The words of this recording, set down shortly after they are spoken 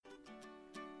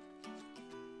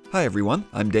Hi everyone,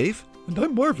 I'm Dave. And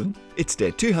I'm Marvin. It's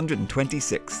day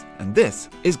 226, and this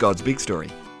is God's Big Story.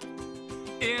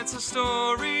 It's a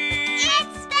story.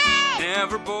 It's big.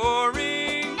 Never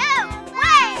boring. No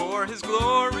way. For His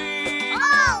glory.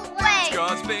 Always. It's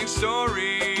God's big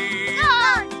story.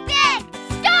 God's big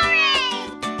story.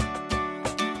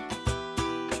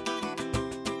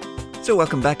 So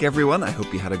welcome back everyone, I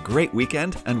hope you had a great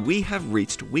weekend, and we have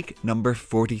reached week number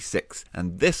 46.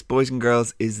 And this, boys and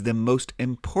girls, is the most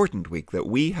important week that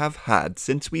we have had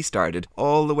since we started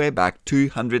all the way back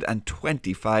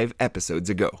 225 episodes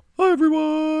ago. Hi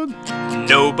everyone.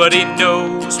 Nobody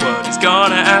knows what he's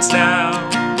gonna ask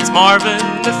now. It's Marvin,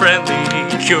 the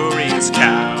friendly, curious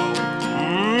cow.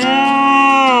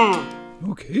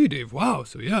 Okay, Dave. Wow.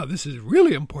 So yeah, this is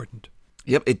really important.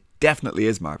 Yep, it definitely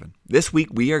is, Marvin. This week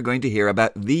we are going to hear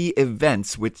about the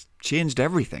events which changed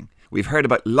everything. We've heard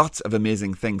about lots of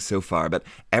amazing things so far, but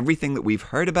everything that we've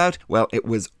heard about, well, it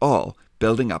was all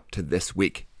building up to this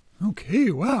week.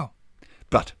 Okay, wow.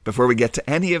 But before we get to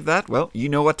any of that, well, you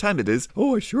know what time it is.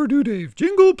 Oh, I sure do, Dave.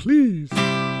 Jingle, please.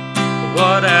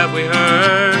 What have we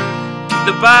heard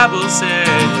the Bible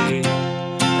say?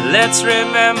 Let's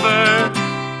remember,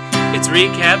 it's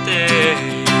recap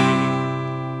day.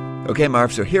 Okay,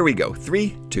 Marv, so here we go.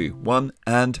 3, 2, 1,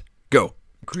 and go.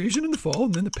 Creation and the fall,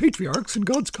 and then the patriarchs and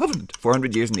God's covenant.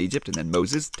 400 years in Egypt, and then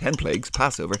Moses, 10 plagues,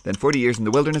 Passover, then 40 years in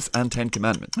the wilderness, and 10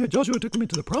 commandments. Joshua took them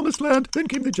into the promised land, then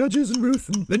came the judges and Ruth,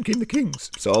 and then came the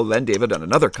kings. Saul, then David, and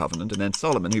another covenant, and then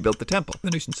Solomon, who built the temple.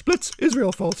 The nation splits,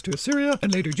 Israel falls to Assyria,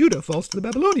 and later Judah falls to the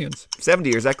Babylonians. 70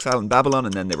 years exile in Babylon,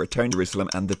 and then they return to Jerusalem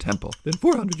and the temple. Then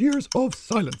 400 years of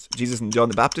silence. Jesus and John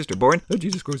the Baptist are born. Then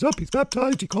Jesus grows up, he's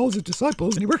baptized, he calls his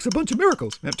disciples, and he works a bunch of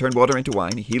miracles. He turned water into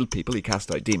wine, he healed people, he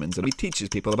cast out demons, and he teaches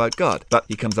people about God. But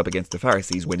he comes up against the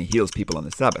Pharisees when he heals people on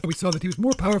the Sabbath. We saw that he was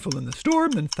more powerful in the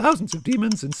storm than thousands of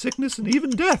demons and sickness and even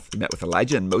death. He met with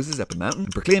Elijah and Moses up a mountain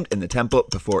and proclaimed in the temple,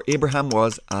 "Before Abraham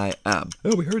was, I am."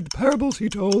 We heard the parables he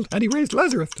told, and he raised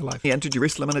Lazarus to life. He entered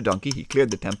Jerusalem on a donkey, he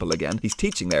cleared the temple again. He's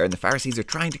teaching there, and the Pharisees are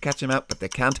trying to catch him out, but they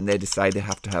can't, and they decide they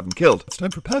have to have him killed. It's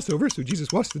time for Passover, so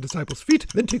Jesus washed the disciples' feet,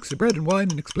 then takes the bread and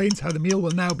wine and explains how the meal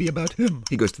will now be about him.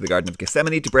 He goes to the Garden of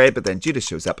Gethsemane to pray, but then Judas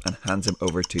shows up and hands him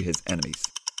over to his enemies.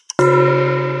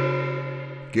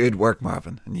 Good work,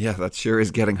 Marvin. And yeah, that sure is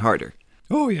getting harder.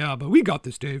 Oh yeah, but we got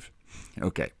this, Dave.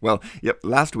 Okay, well, yep,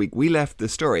 last week we left the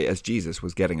story as Jesus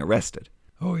was getting arrested.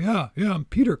 Oh yeah, and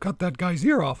Peter cut that guy's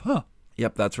ear off, huh?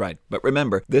 Yep, that's right. But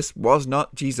remember, this was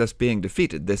not Jesus being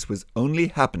defeated. This was only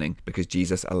happening because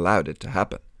Jesus allowed it to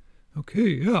happen. Okay,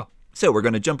 yeah. So we're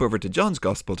going to jump over to John's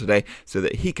Gospel today so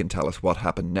that he can tell us what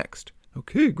happened next.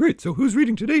 Okay, great. So who's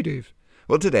reading today, Dave?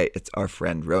 Well, today it's our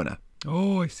friend Rona.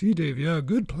 Oh, I see, Dave. Yeah,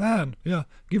 good plan. Yeah,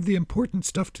 give the important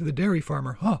stuff to the dairy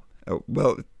farmer, huh? Oh,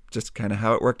 well, just kind of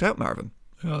how it worked out, Marvin.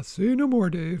 Say no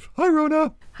more, Dave. Hi,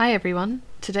 Rona. Hi, everyone.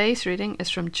 Today's reading is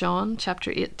from John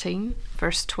chapter 18,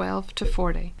 verse 12 to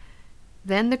 40.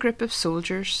 Then the group of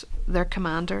soldiers, their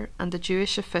commander, and the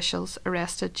Jewish officials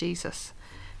arrested Jesus.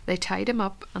 They tied him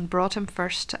up and brought him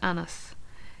first to Annas.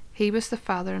 He was the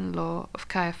father-in-law of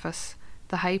Caiaphas,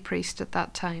 the high priest at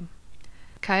that time.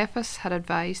 Caiaphas had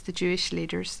advised the Jewish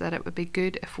leaders that it would be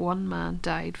good if one man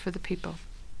died for the people.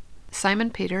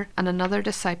 Simon Peter and another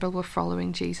disciple were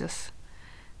following Jesus.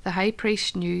 The high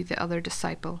priest knew the other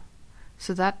disciple,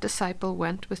 so that disciple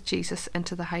went with Jesus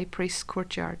into the high priest's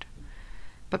courtyard.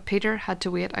 But Peter had to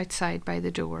wait outside by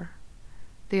the door.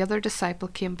 The other disciple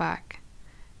came back.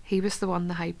 He was the one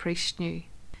the high priest knew.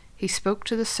 He spoke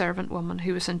to the servant woman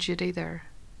who was on duty there.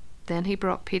 Then he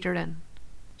brought Peter in.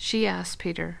 She asked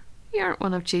Peter, "You aren't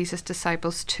one of Jesus'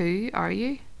 disciples too, are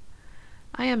you?"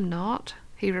 "I am not,"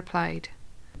 he replied.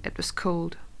 It was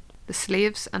cold. The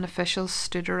slaves and officials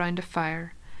stood around a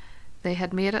fire. They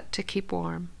had made it to keep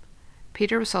warm.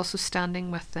 Peter was also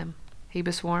standing with them. He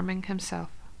was warming himself.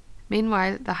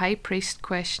 Meanwhile, the high priest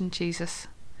questioned Jesus.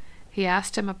 He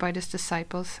asked him about his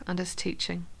disciples and his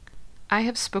teaching. "I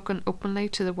have spoken openly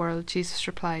to the world," Jesus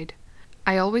replied.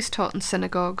 "I always taught in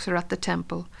synagogues or at the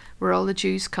temple, where all the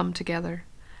Jews come together.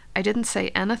 I didn't say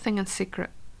anything in secret.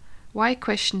 Why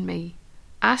question me?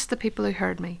 Ask the people who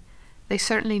heard me. They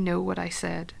certainly know what I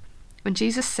said." When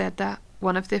Jesus said that,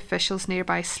 one of the officials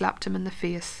nearby slapped him in the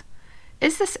face.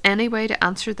 "Is this any way to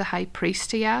answer the high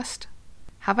priest?" he asked.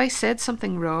 "Have I said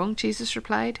something wrong?" Jesus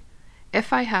replied.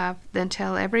 "If I have, then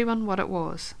tell everyone what it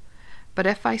was. But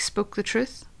if I spoke the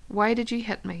truth, why did you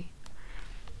hit me?"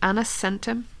 Annas sent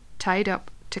him, tied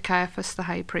up, to Caiaphas the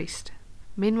high priest.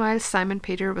 Meanwhile, Simon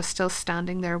Peter was still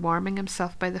standing there warming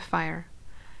himself by the fire.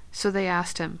 So they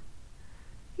asked him,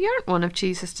 "You aren't one of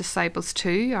Jesus' disciples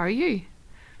too, are you?"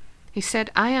 He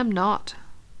said, "I am not."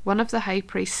 One of the high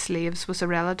priest's slaves was a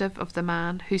relative of the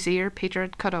man whose ear Peter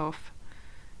had cut off.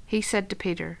 He said to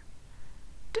Peter,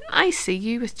 "Didn't I see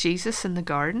you with Jesus in the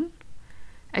garden?"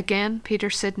 Again Peter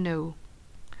said no.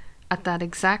 At that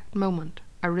exact moment,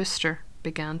 a rooster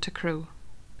began to crow.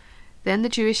 Then the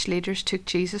Jewish leaders took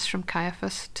Jesus from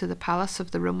Caiaphas to the palace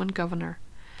of the Roman governor.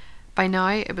 By now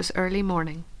it was early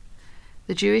morning.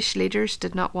 The Jewish leaders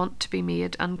did not want to be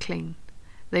made unclean.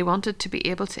 They wanted to be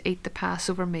able to eat the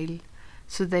Passover meal,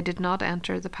 so they did not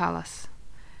enter the palace.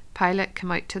 Pilate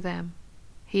came out to them.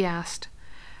 He asked,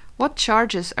 "What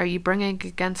charges are you bringing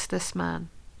against this man?"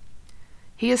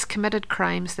 "He has committed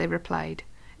crimes," they replied.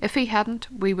 "If he hadn't,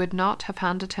 we would not have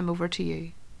handed him over to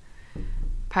you."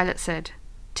 Pilate said,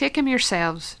 "Take him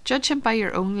yourselves, judge him by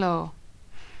your own law."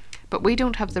 "But we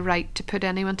don't have the right to put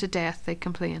anyone to death," they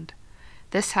complained.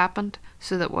 This happened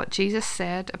so that what Jesus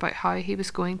said about how he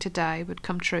was going to die would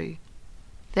come true.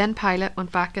 Then Pilate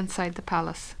went back inside the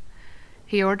palace.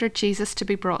 He ordered Jesus to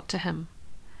be brought to him.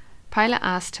 Pilate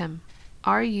asked him,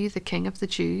 "Are you the king of the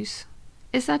Jews?"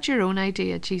 "Is that your own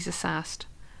idea?" Jesus asked.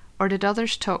 "Or did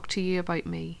others talk to you about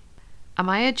me?" "Am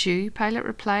I a Jew?" Pilate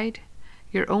replied.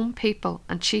 "Your own people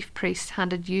and chief priests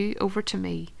handed you over to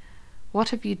me. What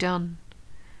have you done?"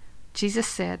 Jesus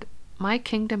said, "My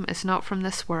kingdom is not from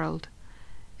this world.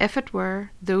 If it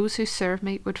were, those who serve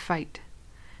me would fight.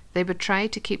 They would try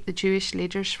to keep the Jewish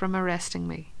leaders from arresting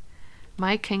me.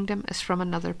 My kingdom is from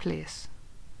another place."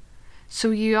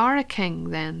 "So you are a king,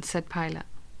 then?" said Pilate.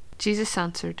 Jesus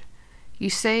answered, "You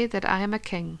say that I am a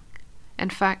king. In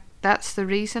fact, that's the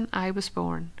reason I was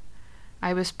born.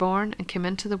 I was born and came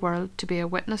into the world to be a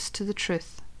witness to the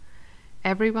truth.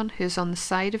 Everyone who is on the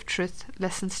side of truth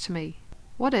listens to me."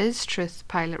 "What is truth?"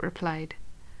 Pilate replied.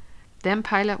 Then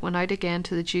Pilate went out again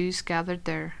to the Jews gathered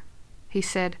there. He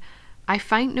said, "I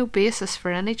find no basis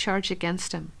for any charge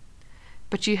against him.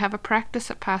 But you have a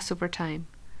practice at Passover time.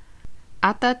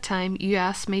 At that time you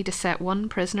asked me to set one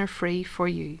prisoner free for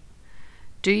you.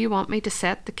 Do you want me to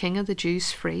set the king of the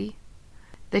Jews free?"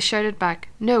 They shouted back,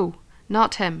 "No,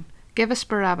 not him. Give us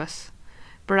Barabbas."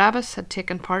 Barabbas had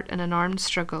taken part in an armed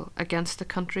struggle against the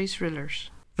country's rulers.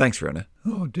 Thanks, Rona.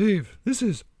 Oh, Dave, this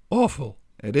is awful.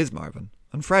 It is, Marvin.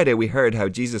 On Friday we heard how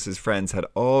Jesus' friends had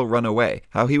all run away,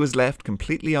 how he was left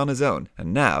completely on his own,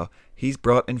 and now he's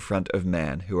brought in front of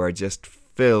men who are just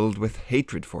filled with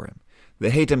hatred for him. They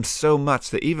hate him so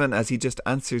much that even as he just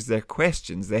answers their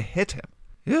questions, they hit him.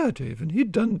 Yeah, Dave, and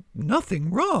he'd done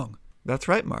nothing wrong. That's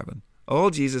right, Marvin. All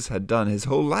Jesus had done his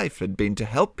whole life had been to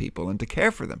help people and to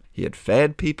care for them. He had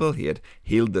fed people, he had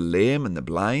healed the lame and the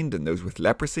blind and those with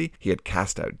leprosy, he had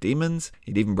cast out demons,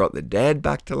 he'd even brought the dead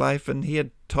back to life, and he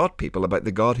had taught people about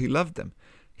the God who loved them.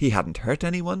 He hadn't hurt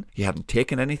anyone, he hadn't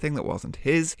taken anything that wasn't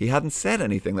his, he hadn't said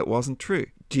anything that wasn't true.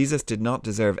 Jesus did not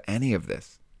deserve any of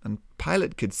this, and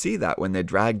Pilate could see that when they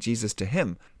dragged Jesus to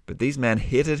him. But these men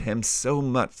hated him so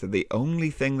much that the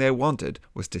only thing they wanted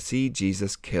was to see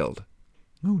Jesus killed.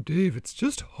 Oh, Dave, it's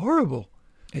just horrible.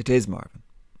 It is, Marvin.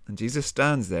 And Jesus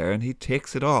stands there and he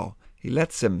takes it all. He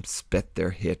lets them spit their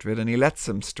hatred and he lets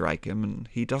them strike him and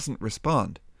he doesn't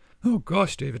respond. Oh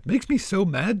gosh, Dave, it makes me so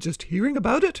mad just hearing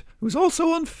about it. It was all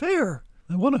so unfair.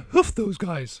 I want to hoof those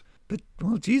guys. But,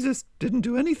 well, Jesus didn't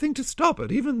do anything to stop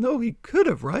it, even though he could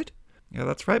have, right? Yeah,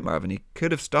 that's right, Marvin. He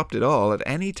could have stopped it all at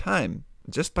any time,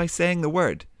 just by saying the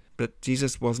word. But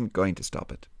Jesus wasn't going to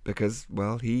stop it because,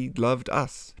 well, he loved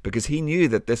us. Because he knew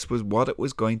that this was what it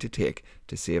was going to take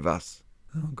to save us.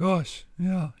 Oh gosh,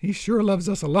 yeah, he sure loves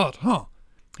us a lot, huh?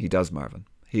 He does, Marvin.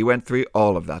 He went through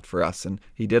all of that for us and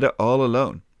he did it all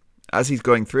alone. As he's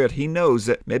going through it, he knows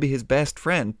that maybe his best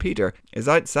friend, Peter, is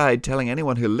outside telling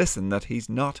anyone who'll listen that he's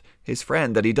not his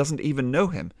friend, that he doesn't even know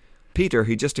him. Peter,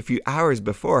 who just a few hours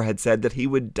before had said that he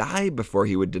would die before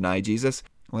he would deny Jesus,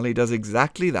 well, he does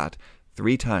exactly that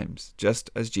 3 times, just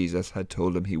as Jesus had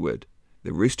told him he would.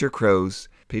 The rooster crows,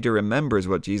 Peter remembers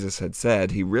what Jesus had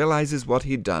said, he realizes what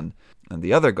he'd done, and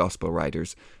the other gospel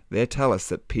writers, they tell us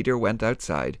that Peter went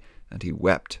outside and he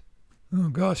wept. Oh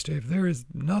gosh, Dave, there is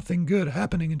nothing good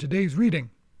happening in today's reading.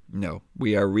 No,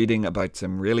 we are reading about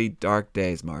some really dark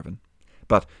days, Marvin.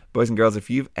 But, boys and girls, if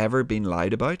you've ever been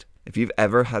lied about, if you've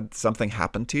ever had something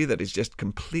happen to you that is just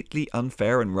completely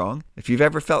unfair and wrong, if you've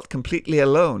ever felt completely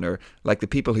alone or like the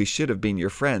people who should have been your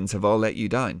friends have all let you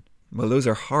down, well, those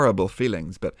are horrible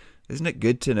feelings, but isn't it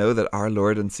good to know that our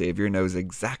Lord and Saviour knows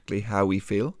exactly how we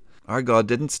feel? Our God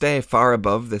didn't stay far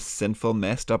above this sinful,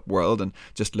 messed up world and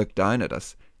just look down at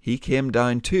us. He came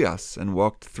down to us and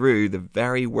walked through the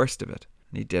very worst of it.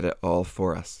 And he did it all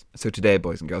for us. So today,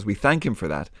 boys and girls, we thank him for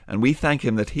that. And we thank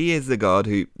him that he is the God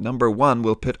who, number 1,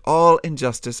 will put all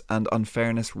injustice and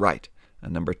unfairness right.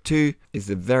 And number 2 is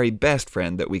the very best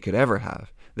friend that we could ever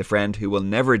have. The friend who will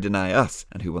never deny us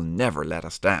and who will never let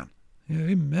us down. Yeah,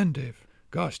 amen, Dave.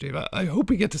 Gosh, Dave, I hope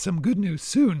we get to some good news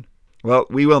soon. Well,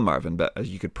 we will, Marvin, but as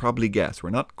you could probably guess,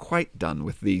 we're not quite done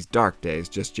with these dark days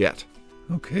just yet.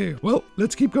 Okay, well,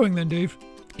 let's keep going then, Dave.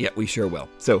 Yeah, we sure will.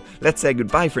 So let's say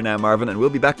goodbye for now, Marvin, and we'll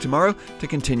be back tomorrow to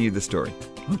continue the story.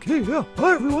 Okay, yeah.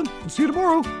 Bye, everyone. We'll see you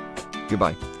tomorrow.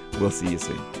 Goodbye. We'll see you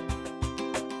soon.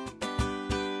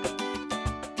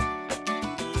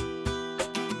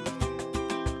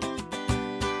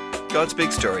 God's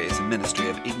Big Story is a ministry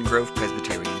of Eden Grove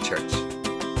Presbyterian Church.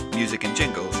 Music and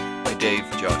jingles by Dave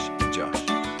Josh